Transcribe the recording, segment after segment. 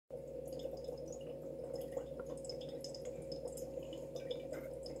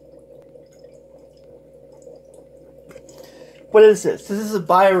what is this? This is a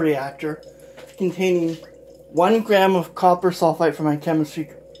bioreactor containing 1 gram of copper sulfate from my chemistry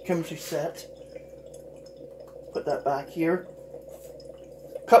set. Put that back here.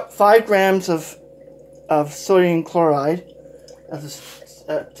 5 grams of sodium chloride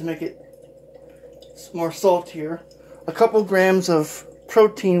to make it more saltier. A couple grams of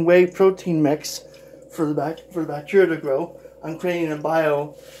whey protein mix for the bacteria to grow. I'm creating a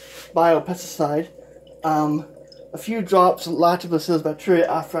biopesticide. A few drops of lactobacillus bacteria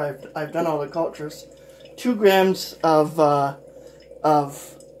after I've done all the cultures. 2 grams of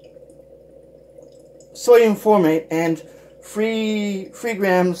sodium formate and 3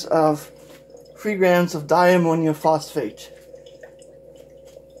 grams of diammonium phosphate.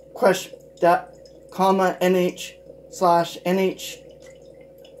 Question that comma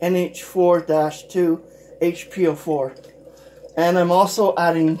NH/NH4-2 HPO4. And I'm also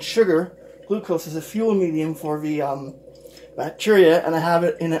adding sugar. Glucose is a fuel medium for the bacteria, and I have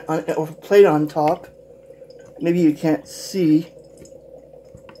it in a plate on top. Maybe you can't see.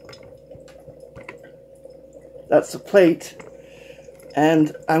 That's the plate,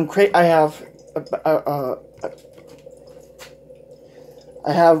 and I have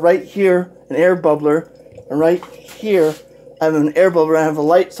right here an air bubbler, and right here I have an air bubbler. I have a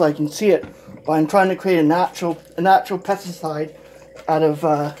light so I can see it. But I'm trying to create a natural pesticide out of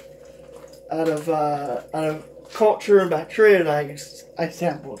culture and bacteria that I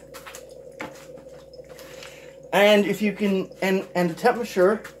sampled. And if you can, and the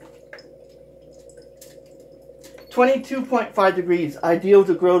temperature, 22.5 degrees, ideal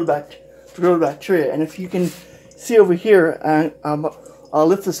to grow the bacteria. And if you can see over here, I'll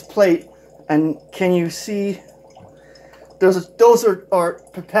lift this plate, and can you see? Those are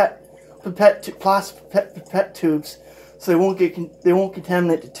pipette tubes, so they won't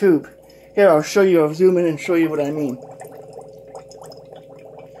contaminate the tube. Here, I'll show you. I'll zoom in and show you what I mean.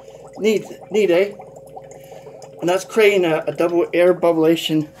 Neat, eh? And that's creating a double air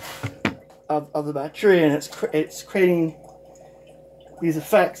bubblation of the bacteria, and it's creating these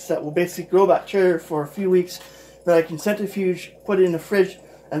effects that will basically grow bacteria for a few weeks that I can centrifuge, put it in the fridge,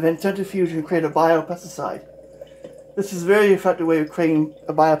 and then centrifuge and create a biopesticide. This is a very effective way of creating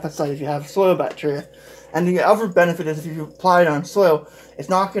a biopesticide if you have soil bacteria. And the other benefit is if you apply it on soil, it's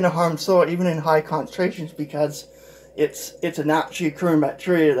not going to harm soil even in high concentrations, because it's a naturally occurring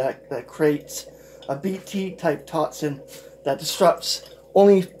bacteria that creates a BT type toxin that disrupts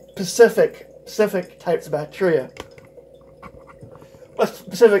only specific types of bacteria, but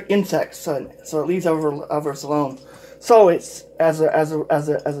specific insects, so it leaves others alone. So it's as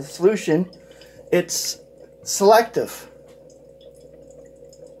a solution, it's selective.